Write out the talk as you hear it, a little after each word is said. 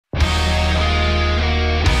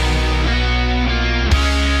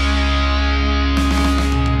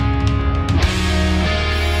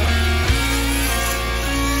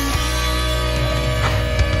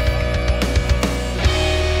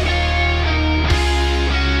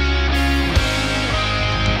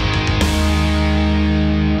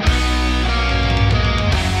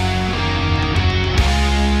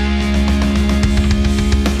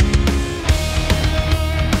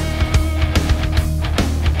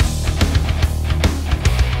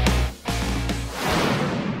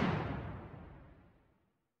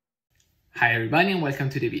Hi everybody and welcome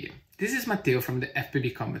to the video. This is Matteo from the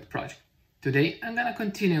FPV Combat project. Today I'm gonna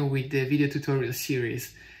continue with the video tutorial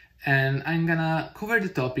series and I'm gonna cover the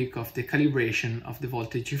topic of the calibration of the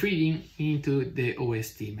voltage reading into the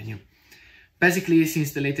OSD menu. Basically,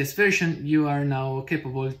 since the latest version, you are now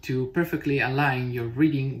capable to perfectly align your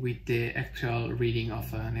reading with the actual reading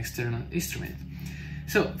of an external instrument.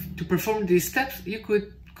 So to perform these steps, you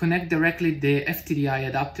could connect directly the FTDI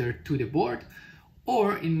adapter to the board,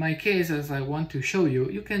 or in my case, as I want to show you,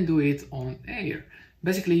 you can do it on air.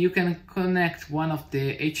 Basically, you can connect one of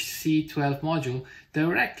the HC12 module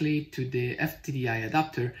directly to the FTDI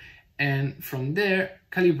adapter and from there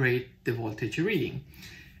calibrate the voltage reading.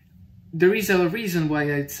 There is a reason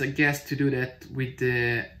why I suggest to do that with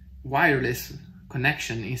the wireless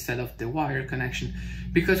connection instead of the wire connection,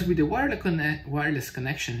 because with the wireless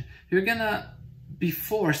connection, you're gonna be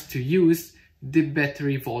forced to use the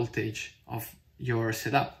battery voltage of your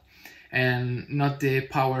setup and not the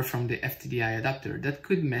power from the FTDI adapter. That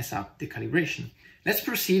could mess up the calibration. Let's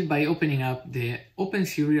proceed by opening up the Open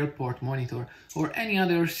Serial Port Monitor or any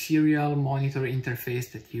other serial monitor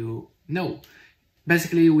interface that you know.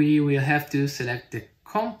 Basically, we will have to select the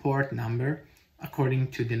COM port number according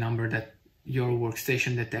to the number that your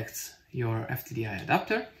workstation detects your FTDI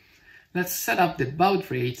adapter. Let's set up the baud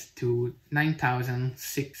rate to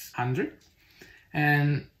 9600.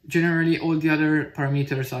 And generally all the other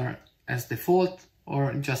parameters are as default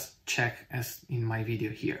or just check as in my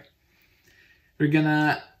video here. We're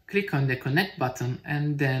gonna click on the connect button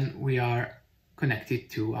and then we are connected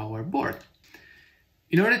to our board.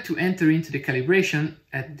 In order to enter into the calibration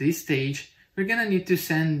at this stage, we're gonna need to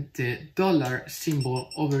send the dollar symbol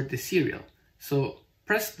over the serial. So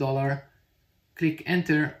press dollar, click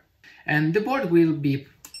enter, and the board will beep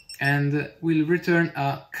and will return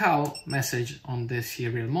a cal message on the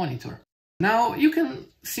serial monitor. Now you can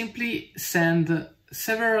simply send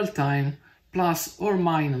several times plus or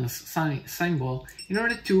minus symbol in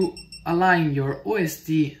order to align your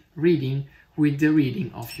OSD reading with the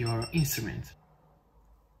reading of your instrument.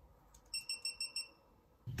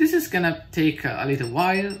 This is gonna take a little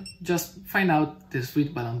while. Just find out the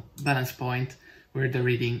sweet balance point where the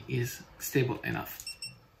reading is stable enough.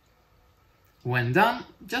 When done,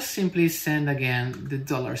 just simply send again the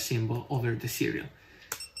dollar symbol over the serial.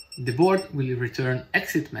 The board will return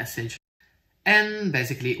exit message and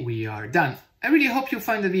basically we are done. I really hope you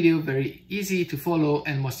find the video very easy to follow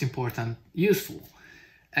and most important, useful.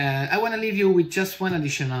 I want to leave you with just one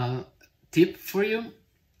additional tip for you,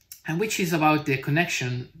 and which is about the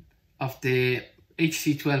connection of the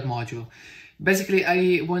HC12 module. Basically,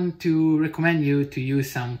 I want to recommend you to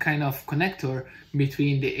use some kind of connector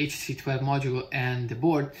between the HC12 module and the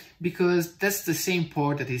board, because that's the same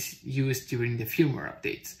port that is used during the firmware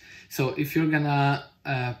updates. So if you're gonna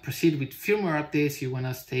proceed with firmware updates, you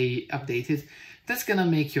wanna stay updated, that's gonna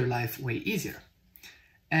make your life way easier.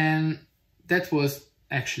 And that was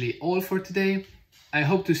actually all for today. I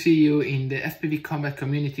hope to see you in the FPV Combat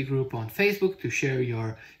community group on Facebook to share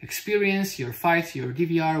your experience, your fights, your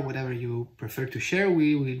DVR, whatever you prefer to share.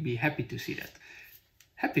 We will be happy to see that.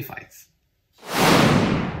 Happy fights!